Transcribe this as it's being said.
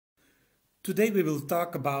Today we will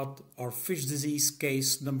talk about our fish disease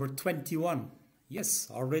case number 21. Yes,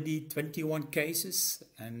 already 21 cases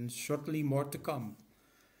and shortly more to come.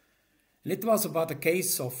 And it was about a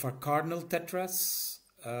case of Cardinal tetras,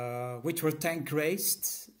 which were tank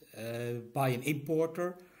raised by an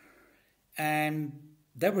importer, and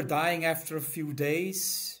they were dying after a few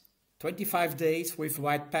days, 25 days with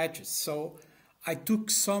white patches. So I took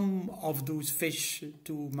some of those fish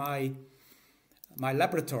to my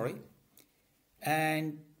laboratory,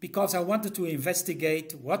 and because I wanted to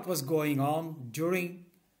investigate what was going on during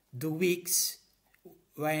the weeks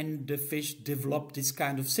when the fish developed this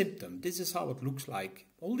kind of symptom. This is how it looks like.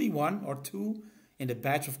 Only one or two in the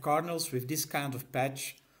batch of cardinals with this kind of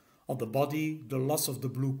patch on the body, the loss of the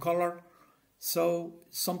blue color. So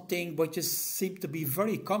something which seemed to be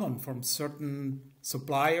very common from certain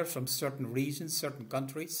suppliers, from certain regions, certain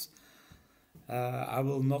countries. I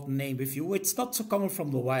will not name with you. It's not so common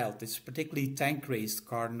from the wild. It's particularly tank-raised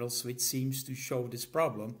cardinals which seems to show this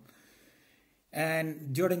problem.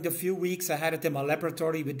 And during the few weeks I had it in my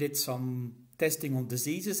laboratory, we did some testing on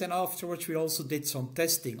diseases, and afterwards we also did some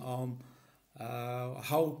testing on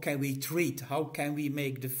how can we treat, how can we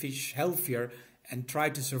make the fish healthier and try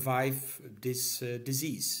to survive this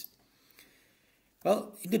disease.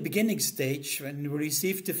 Well, in the beginning stage, when we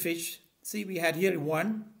received the fish, see, we had here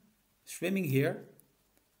one swimming here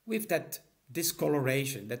with that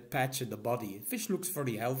discoloration, that patch in the body. The fish looks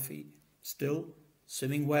very healthy, still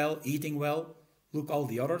swimming well, eating well. Look, all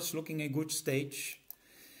the others looking in good stage.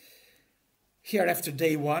 Here after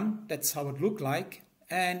day 1, that's how it looked like.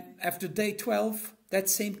 And after day 12, that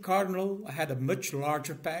same cardinal had a much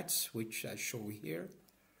larger patch, which I show here.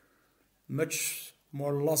 Much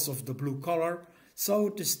more loss of the blue color. So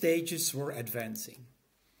the stages were advancing.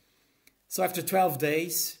 So after 12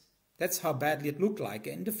 days, that's how badly it looked like.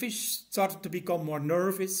 And the fish started to become more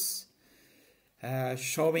nervous,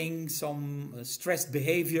 showing some stressed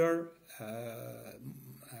behavior,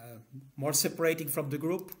 more separating from the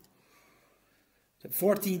group.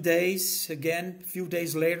 14 days, again, a few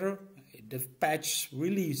days later, the patch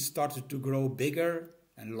really started to grow bigger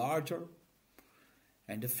and larger.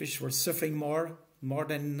 And the fish were suffering more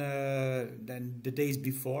than the days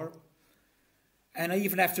before. And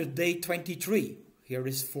even after day 23, here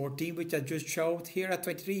is 14, which I just showed. Here at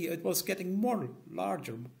 23, it was getting more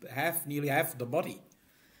larger, nearly half the body.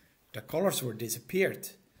 The colors were disappeared,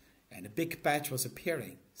 and a big patch was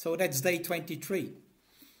appearing. So that's day 23.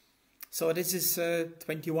 So this is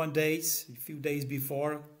 21 days, a few days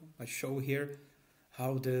before. I show here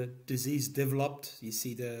how the disease developed. You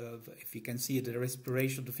see if you can see the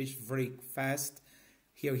respiration of the fish very fast.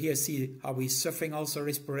 Here see how he's suffering also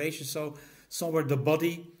respiration. So somewhere the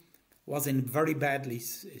body was in very badly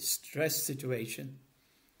stressed situation.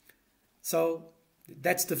 So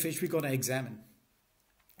that's the fish we're going to examine.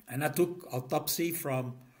 And I took autopsy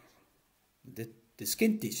from the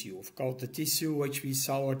skin tissue. Of course, the tissue which we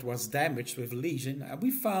saw it was damaged with lesion, and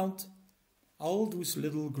we found all those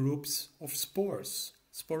little groups of spores,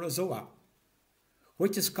 SPOROZOA,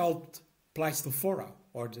 which is called Pleistophora,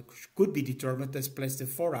 or could be determined as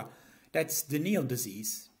Pleistophora. That's the neon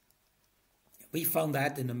disease. We found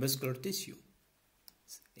that in the muscular tissue.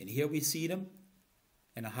 And here we see them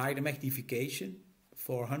in a high magnification,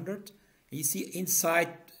 400. And you see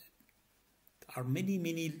inside are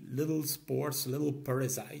many little spores, little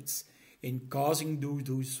parasites, in causing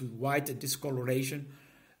those white discoloration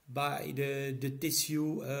by the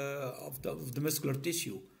tissue of the muscular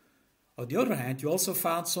tissue. On the other hand, you also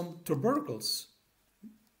found some tubercles,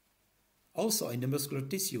 also in the muscular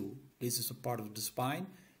tissue. This is a part of the spine.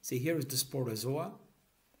 See, here is the SPOROZOA.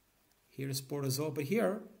 Here is SPOROZOA, but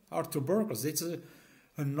here are tubercles. It's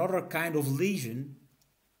another kind of lesion,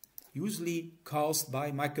 usually caused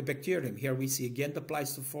by MYCOBACTERIUM. Here we see again the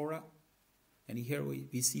Pleistophora, and here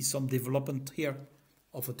we see some development here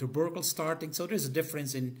of a tubercle starting. So there's a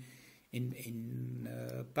difference in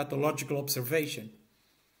pathological observation.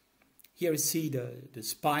 Here you see the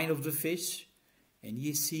spine of the fish, and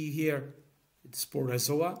you see here the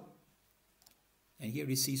SPOROZOA. And here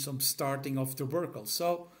we see some starting of tubercles.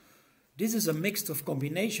 So this is a mixed of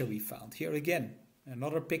combination we found. Here again,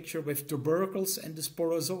 another picture with tubercles and the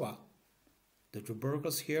SPOROZOA. The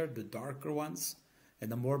tubercles here, the darker ones,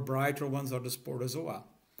 and the more brighter ones are the SPOROZOA.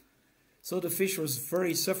 So the fish was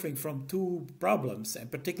very suffering from two problems,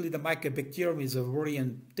 and particularly the MYCOBACTERIUM is a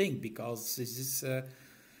worrying thing because this is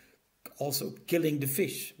also killing the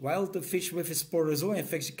fish. While the fish with a SPOROZOA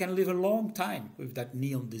infection can live a long time with that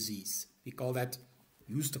neon disease.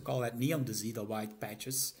 Used to call that neon disease, the white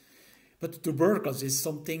patches. But tuberculosis is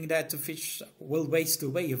something that the fish will waste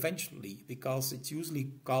away eventually, because it's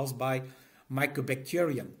usually caused by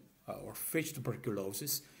MYCOBACTERIUM or fish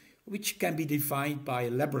tuberculosis, which can be defined by a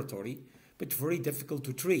laboratory, but very difficult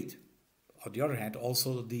to treat. On the other hand,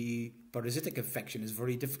 also the parasitic infection is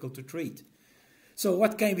very difficult to treat. So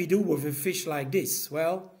what can we do with a fish like this?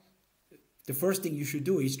 Well, the first thing you should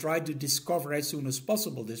do is try to discover as soon as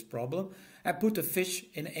possible this problem and put the fish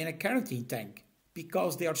in a quarantine tank,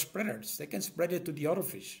 because they are spreaders. They can spread it to the other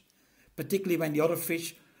fish, particularly when the other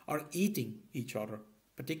fish are eating each other,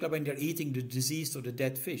 particularly when they're eating the diseased or the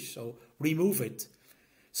dead fish. So remove it.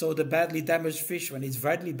 So the badly damaged fish, when it's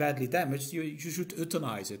badly damaged, you should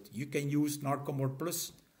euthanize it. You can use Narcomor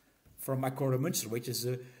Plus from MYCOBACTERIUM, which is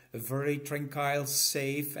a very tranquil,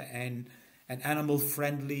 safe, and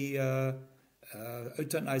animal-friendly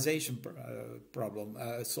euthanization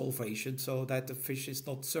solvation, so that the fish is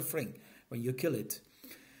not suffering when you kill it.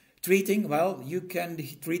 Treating, well, you can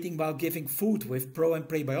treating while giving food with pro and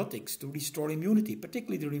prebiotics to restore immunity,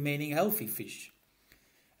 particularly the remaining healthy fish.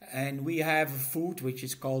 And we have a food which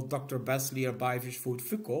is called Dr. Bassleer Biofish Food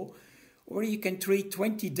FUCO, where you can treat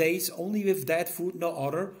 20 days only with that food, no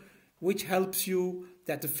other, which helps you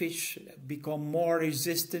that the fish become more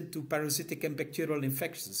resistant to parasitic and bacterial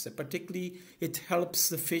infections. And particularly, it helps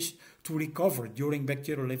the fish to recover during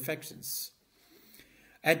bacterial infections.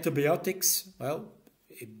 Antibiotics, well,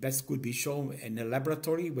 it best could be shown in a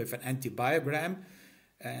laboratory with an antibiogram.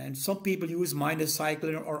 And some people use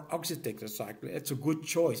minocycline or oxytetracycline. It's a good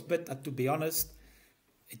choice, but to be honest,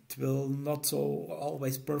 it will not so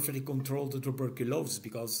always perfectly control the tuberculosis,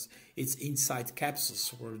 because it's inside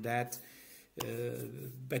capsules where that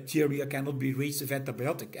bacteria cannot be reached with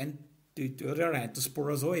antibiotic. And to the other hand, the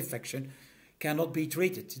SPOROZOA infection cannot be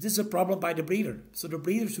treated. This is a problem by the breeder. So the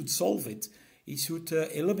breeder should solve it. He should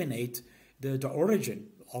eliminate the origin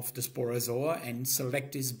of the SPOROZOA and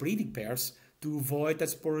select his breeding pairs to avoid that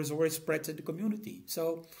SPOROZOA spreads in the community.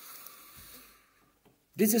 So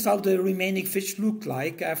this is how the remaining fish looked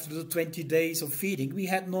like after the 20 days of feeding. We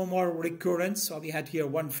had no more recurrence. So we had here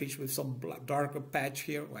one fish with some darker patch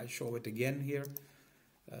here. I'll show it again here.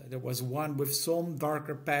 There was one with some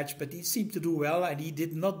darker patch, but he seemed to do well, and he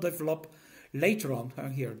did not develop later on.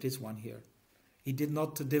 Here, this one here. He did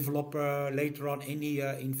not develop later on any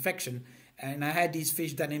infection. And I had these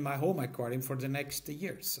fish then in my home aquarium for the next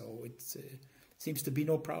year. So it seems to be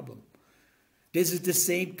no problem. This is the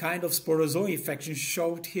same kind of SPOROZOA infection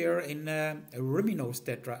showed here in a RUMMYNOSE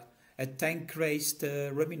TETRA, a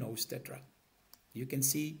TANKRAISED RUMMYNOSE TETRA. You can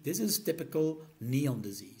see this is typical neon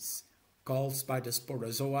disease caused by the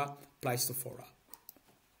SPOROZOA Pleistophora.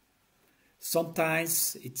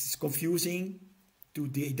 Sometimes it's confusing to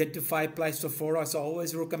identify Pleistophora, so I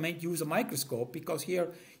always recommend use a microscope, because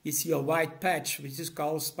here you see a white patch which is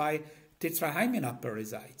caused by tetrahymena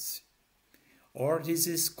parasites. Or this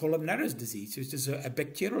is columnaris disease, which is a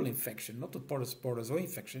bacterial infection, not a SPOROZOA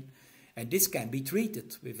infection. And this can be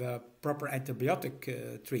treated with a proper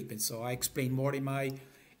antibiotic treatment. So I explain more in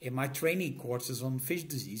my training courses on fish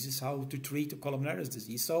diseases, how to treat a columnaris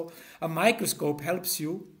disease. So a microscope helps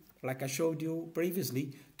you, like I showed you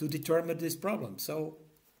previously, to determine this problem. So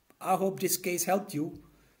I hope this case helped you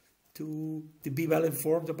to be well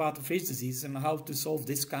informed about the fish disease and how to solve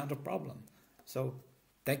this kind of problem. So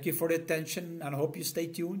thank you for the attention, and I hope you stay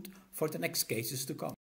tuned for the next cases to come.